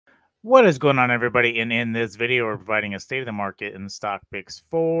What is going on, everybody? And in this video, we're providing a state of the market and stock picks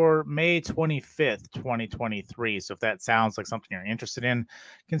for May 25th, 2023. So if that sounds like something you're interested in,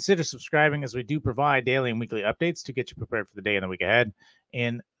 consider subscribing, as we do provide daily and weekly updates to get you prepared for the day and the week ahead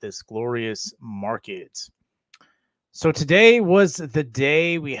in this glorious market. So today was the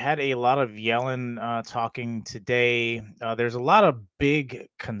day. We had a lot of yelling talking today. There's a lot of big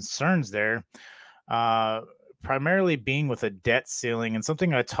concerns there. Uh, Primarily being with a debt ceiling, and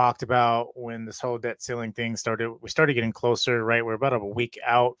something I talked about when this whole debt ceiling thing started. We started getting closer, right? We're about a week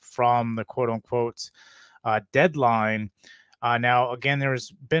out from the quote unquote deadline. Now, again,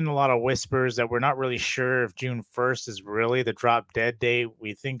 there's been a lot of whispers that we're not really sure if June 1st is really the drop dead date.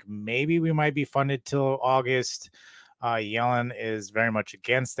 We think maybe we might be funded till August. Yellen is very much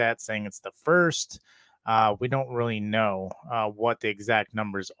against that, saying it's the first. We don't really know what the exact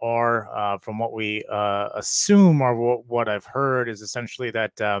numbers are. From what we assume, or what I've heard, is essentially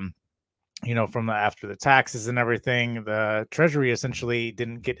that from after the taxes and everything, the Treasury essentially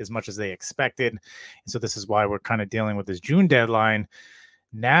didn't get as much as they expected, and so this is why we're kind of dealing with this June deadline.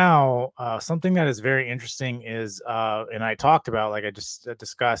 Now, something that is very interesting is, and I talked about, like I just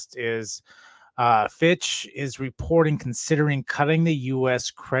discussed, is Fitch is reporting considering cutting the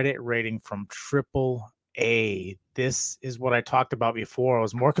U.S. credit rating from triple A. This is what I talked about before. I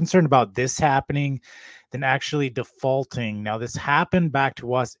was more concerned about this happening than actually defaulting. Now, this happened back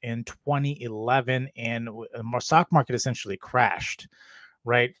to us in 2011, and the stock market essentially crashed,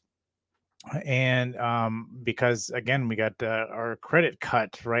 right? And because again, we got our credit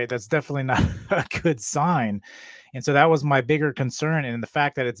cut, right? That's definitely not a good sign. And so that was my bigger concern, and the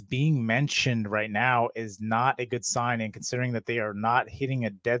fact that it's being mentioned right now is not a good sign, and considering that they are not hitting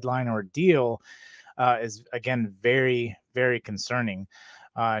a deadline or a deal, is again very, very concerning.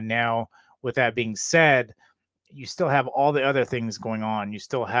 Now, with that being said, you still have all the other things going on. You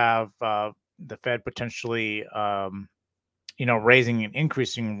still have the Fed potentially raising and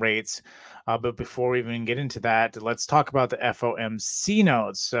increasing rates. But before we even get into that, let's talk about the FOMC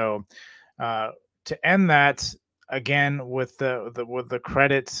notes. So to end that, again, with the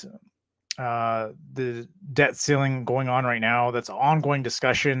credit, the debt ceiling going on right now, that's ongoing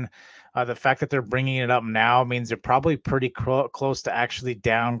discussion. The fact that they're bringing it up now means they're probably pretty close to actually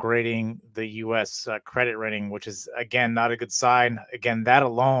downgrading the U.S. Credit rating, which is, again, not a good sign. Again, that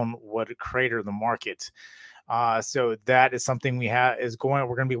alone would crater the market. So that is something we're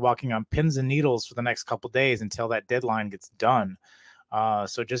going to be walking on pins and needles for the next couple of days until that deadline gets done.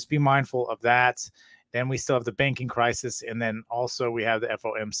 So just be mindful of that. Then we still have the banking crisis. And then also we have the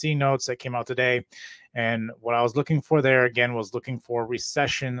FOMC notes that came out today. And what I was looking for there, again, was looking for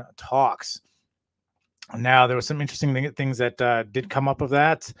recession talks. Now, there were some interesting things that did come up of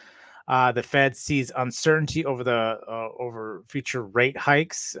that. The Fed sees uncertainty over future rate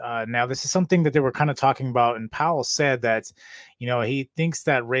hikes. Now, this is something that they were kind of talking about, and Powell said that, he thinks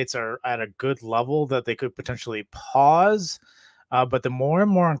that rates are at a good level that they could potentially pause. But the more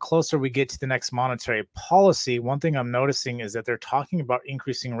and more and closer we get to the next monetary policy, one thing I'm noticing is that they're talking about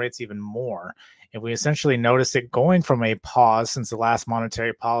increasing rates even more. And we essentially noticed it going from a pause since the last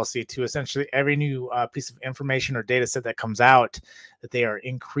monetary policy to essentially every new piece of information or data set that comes out, that they are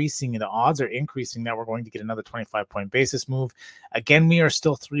increasing. The odds are increasing that we're going to get another 25-point basis move. Again, we are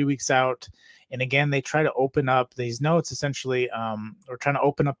still 3 weeks out. And again, they try to open up these notes, essentially, or trying to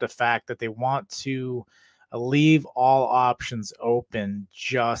open up the fact that they want to leave all options open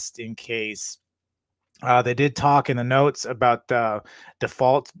just in case. They did talk in the notes about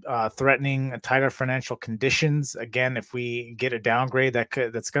default threatening tighter financial conditions. Again, if we get a downgrade,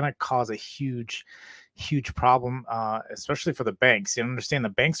 that's going to cause a huge problem, especially for the banks. You understand the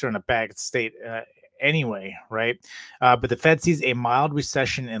banks are in a bad state anyway, right? But the Fed sees a mild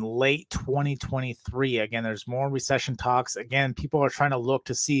recession in late 2023. Again, there's more recession talks. Again, people are trying to look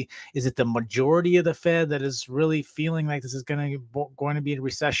to see, is it the majority of the Fed that is really feeling like this is going to be a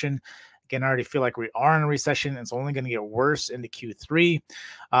recession? Again, I already feel like we are in a recession. It's only going to get worse into Q3.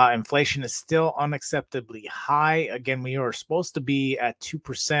 Inflation is still unacceptably high. Again, we are supposed to be at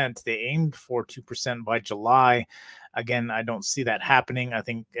 2%. They aimed for 2% by July. Again, I don't see that happening. I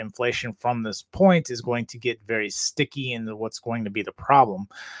think inflation from this point is going to get very sticky into what's going to be the problem.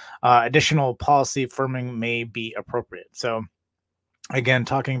 Additional policy firming may be appropriate. So, again,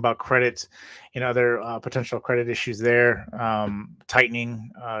 talking about credit and other potential credit issues there,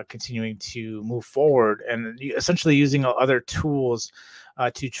 tightening, continuing to move forward, and essentially using other tools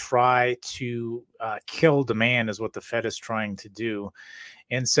to try to kill demand is what the Fed is trying to do.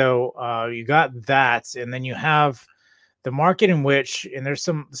 And so you got that, and then you have the market in which, and there's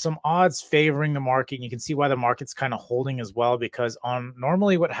some odds favoring the market, and you can see why the market's kind of holding as well, because on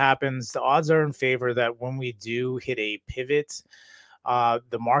normally what happens, the odds are in favor that when we do hit a pivot,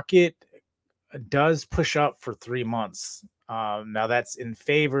 the market does push up for 3 months. Now that's in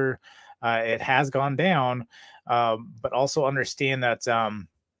favor. It has gone down, but also understand that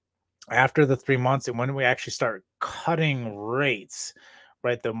after the 3 months and when we actually start cutting rates,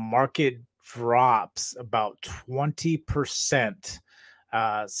 right, the market drops about 20%,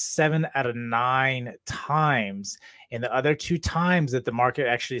 7 out of 9 times. And the other 2 times that the market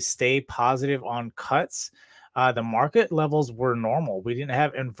actually stayed positive on cuts, the market levels were normal. We didn't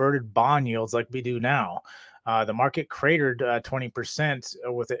have inverted bond yields like we do now. The market cratered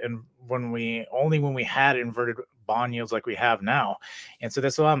 20% with it, and when we had inverted bond yields like we have now. And so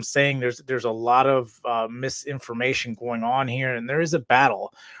that's what I'm saying. There's a lot of misinformation going on here, and there is a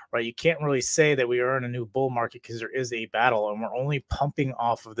battle, right? You can't really say that we are in a new bull market because there is a battle, and we're only pumping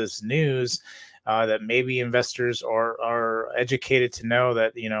off of this news that maybe investors are educated to know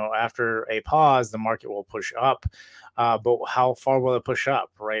that, after a pause, the market will push up. But how far will it push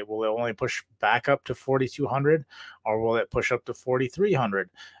up, right? Will it only push back up to 4,200, or will it push up to 4,300?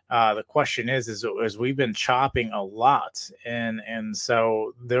 The question is we've been chopping a lot, and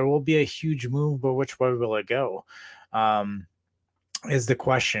so there will be a huge move, but which way will it go? Is the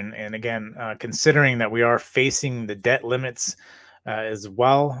question. And again, considering that we are facing the debt limits as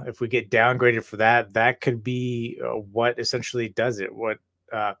well, if we get downgraded for that, that could be what essentially does it. What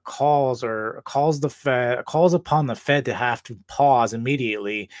calls upon the Fed to have to pause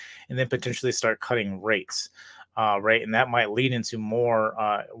immediately and then potentially start cutting rates. Right. And that might lead into more.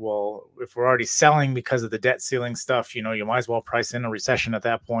 Well, if we're already selling because of the debt ceiling stuff, you might as well price in a recession at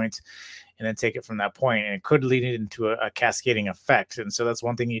that point and then take it from that point. And it could lead into a cascading effect. And so that's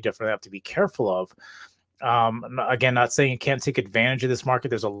one thing you definitely have to be careful of. Again, not saying you can't take advantage of this market.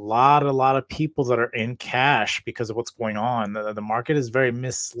 There's a lot of people that are in cash because of what's going on. The market is very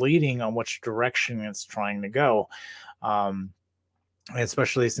misleading on which direction it's trying to go.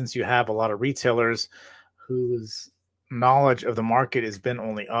 Especially since you have a lot of retailers whose knowledge of the market has been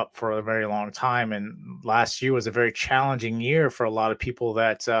only up for a very long time. And last year was a very challenging year for a lot of people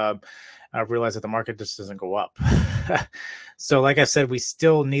that realized that the market just doesn't go up. So like I said, we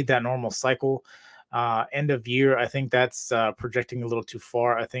still need that normal cycle. End of year, I think that's projecting a little too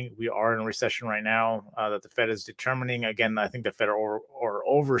far. I think we are in a recession right now that the Fed is determining. Again, I think the Fed are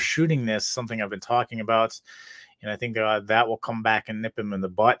overshooting this, something I've been talking about. And I think that will come back and nip him in the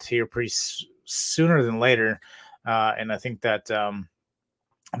butt here pretty sooner than later. And I think that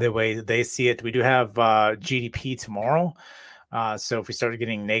the way they see it, we do have GDP tomorrow. So if we started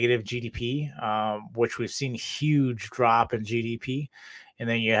getting negative GDP, which we've seen huge drop in GDP, and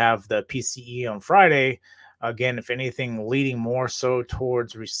then you have the PCE on Friday, again, if anything, leading more so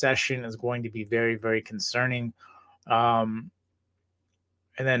towards recession is going to be very, very concerning. And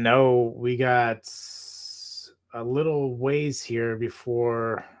then we got a little ways here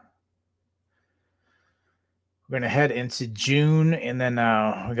before we're going to head into June, and then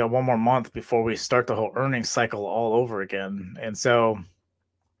we got one more month before we start the whole earnings cycle all over again. And so,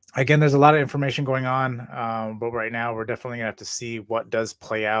 again, there's a lot of information going on, but right now we're definitely going to have to see what does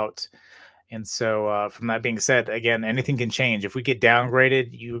play out. And so from that being said, again, anything can change. If we get downgraded,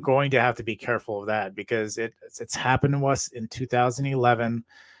 you're going to have to be careful of that, because it's happened to us in 2011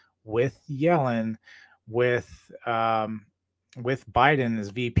 with Yellen, with Biden as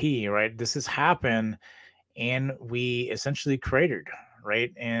VP, right? This has happened, and we essentially cratered,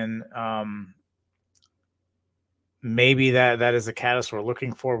 right? And maybe that is a catalyst we're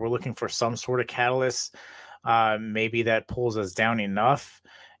looking for. We're looking for some sort of catalyst. Maybe that pulls us down enough,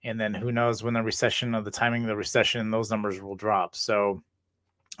 and then who knows when the timing of the recession, those numbers will drop. So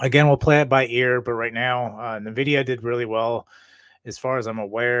again, we'll play it by ear. But right now, NVIDIA did really well, as far as I'm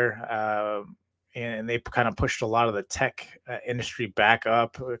aware. And they kind of pushed a lot of the tech industry back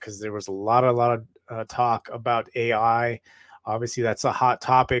up, because there was a lot of talk about AI. Obviously, that's a hot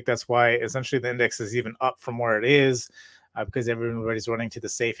topic. That's why essentially the index is even up from where it is, because everybody's running to the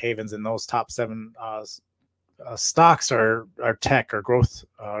safe havens, and those top 7 stocks are tech or growth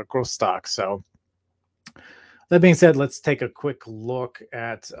stocks. So that being said, let's take a quick look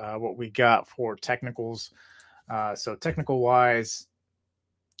at what we got for technicals. So technical wise,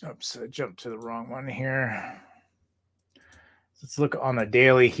 oops, I jumped to the wrong one here. Let's look on the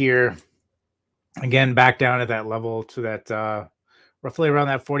daily here. Again, back down at that level, to that roughly around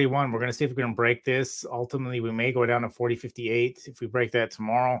that 41. We're going to see if we can break this. Ultimately, we may go down to 40.58 if we break that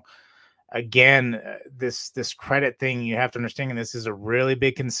tomorrow. Again, this credit thing, you have to understand, and this is a really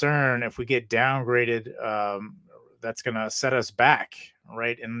big concern. If we get downgraded, that's going to set us back,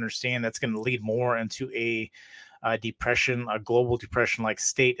 right? And understand that's going to lead more into a depression, a global depression like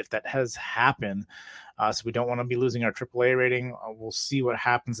state if that has happened. So we don't want to be losing our AAA rating. We'll see what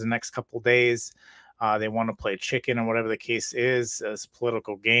happens the next couple of days. They want to play chicken or whatever the case is, as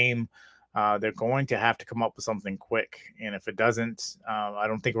political game. They're going to have to come up with something quick. And if it doesn't, I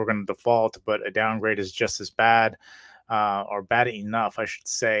don't think we're going to default, but a downgrade is just as bad. Or bad enough, I should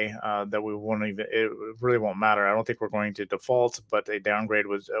say, that we won't even. It really won't matter. I don't think we're going to default, but a downgrade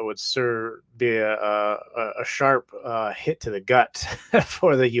would be a sharp hit to the gut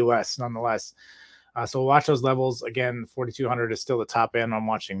for the U.S. nonetheless. So we'll watch those levels again. 4,200 is still the top end. I'm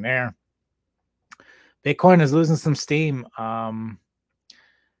watching there. Bitcoin is losing some steam.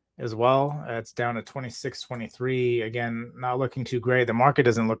 As well. It's down to 26.23. Again, not looking too great. The market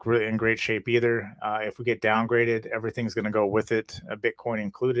doesn't look really in great shape either. If we get downgraded, everything's going to go with it, Bitcoin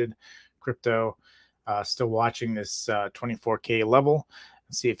included. Crypto, still watching this 24K level.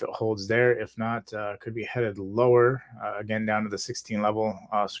 See if it holds there. If not, could be headed lower, again down to the 16 level.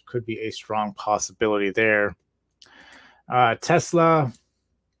 So could be a strong possibility there. Tesla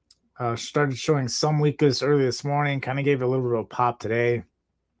started showing some weakness early this morning, kind of gave it a little bit of a pop today.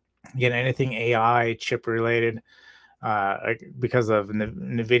 Again, anything AI chip related, because of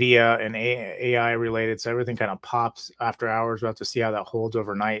NVIDIA and AI related. So everything kind of pops after hours. We'll have to see how that holds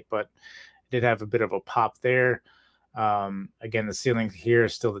overnight, but it did have a bit of a pop there. Again, the ceiling here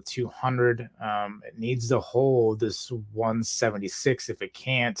is still the 200. It needs to hold this 176. If it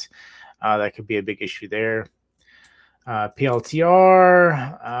can't, that could be a big issue there. PLTR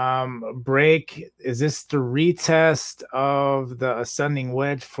break. Is this the retest of the ascending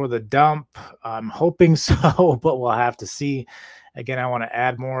wedge for the dump? I'm hoping so, but we'll have to see. Again, I want to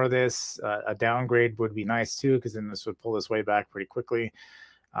add more of this. A downgrade would be nice too, because then this would pull this way back pretty quickly.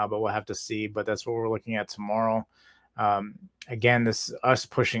 But we'll have to see. But that's what we're looking at tomorrow. Again, this us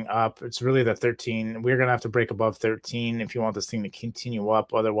pushing up. It's really the 13. We're gonna have to break above 13 if you want this thing to continue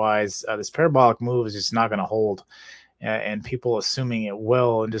up. Otherwise, this parabolic move is just not going to hold. And people assuming it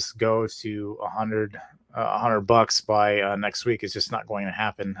will and just go to $100 by next week is just not going to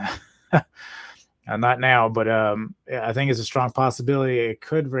happen. Not now, but I think it's a strong possibility. It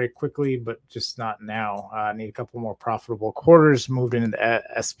could very quickly, but just not now. I need a couple more profitable quarters moved into the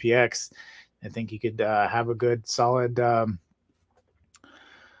SPX. I think you could have a good, solid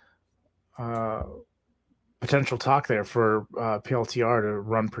potential talk there for PLTR to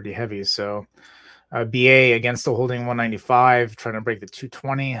run pretty heavy. So BA again still holding 195, trying to break the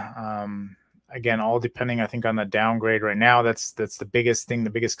 220. Again, all depending, I think, on the downgrade right now. That's the biggest thing, the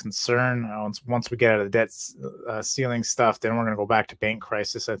biggest concern. Once we get out of the debt ceiling stuff, then we're going to go back to bank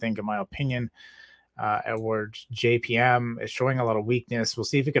crisis, I think, in my opinion. Edwards JPM is showing a lot of weakness. We'll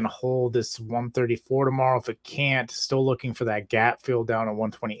see if it can hold this 134 tomorrow. If it can't, still looking for that gap fill down at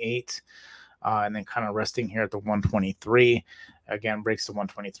 128. And then kind of resting here at the 123. Again, breaks the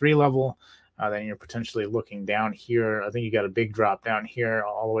 123 level. Then you're potentially looking down here. I think you got a big drop down here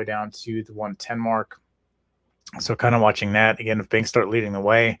all the way down to the 110 mark. So kind of watching that. Again, if banks start leading the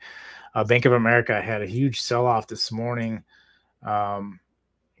way. Bank of America had a huge sell-off this morning. You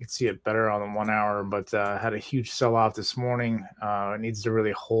can see it better on the 1 hour, but had a huge sell-off this morning. It needs to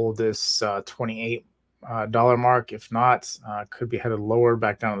really hold this $28 mark. If not, could be headed lower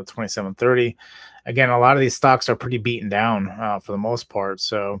back down to the 27.30. Again, a lot of these stocks are pretty beaten down for the most part.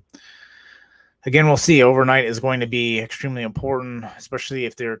 So again, we'll see. Overnight is going to be extremely important, especially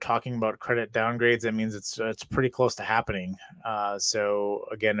if they're talking about credit downgrades. That means it's pretty close to happening. So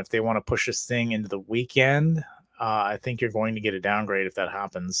again, if they want to push this thing into the weekend, I think you're going to get a downgrade if that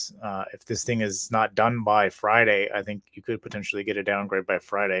happens. If this thing is not done by Friday, I think you could potentially get a downgrade by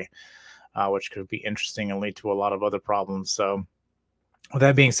Friday, which could be interesting and lead to a lot of other problems. So with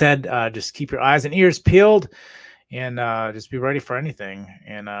that being said, just keep your eyes and ears peeled. And just be ready for anything.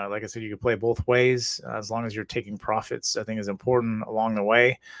 And like I said, you can play both ways as long as you're taking profits. I think is important along the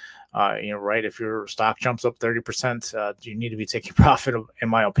way. Right? If your stock jumps up 30%, you need to be taking profit, in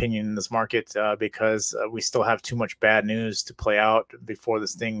my opinion, in this market because we still have too much bad news to play out before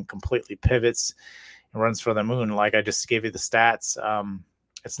this thing completely pivots and runs for the moon. Like I just gave you the stats.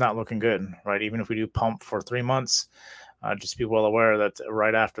 It's not looking good, right? Even if we do pump for 3 months. Just be well aware that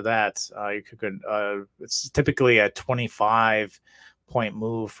right after that, you could it's typically a 25-point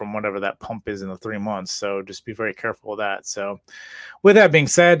move from whatever that pump is in the 3 months. So just be very careful with that. So with that being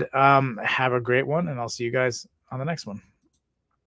said, have a great one, and I'll see you guys on the next one.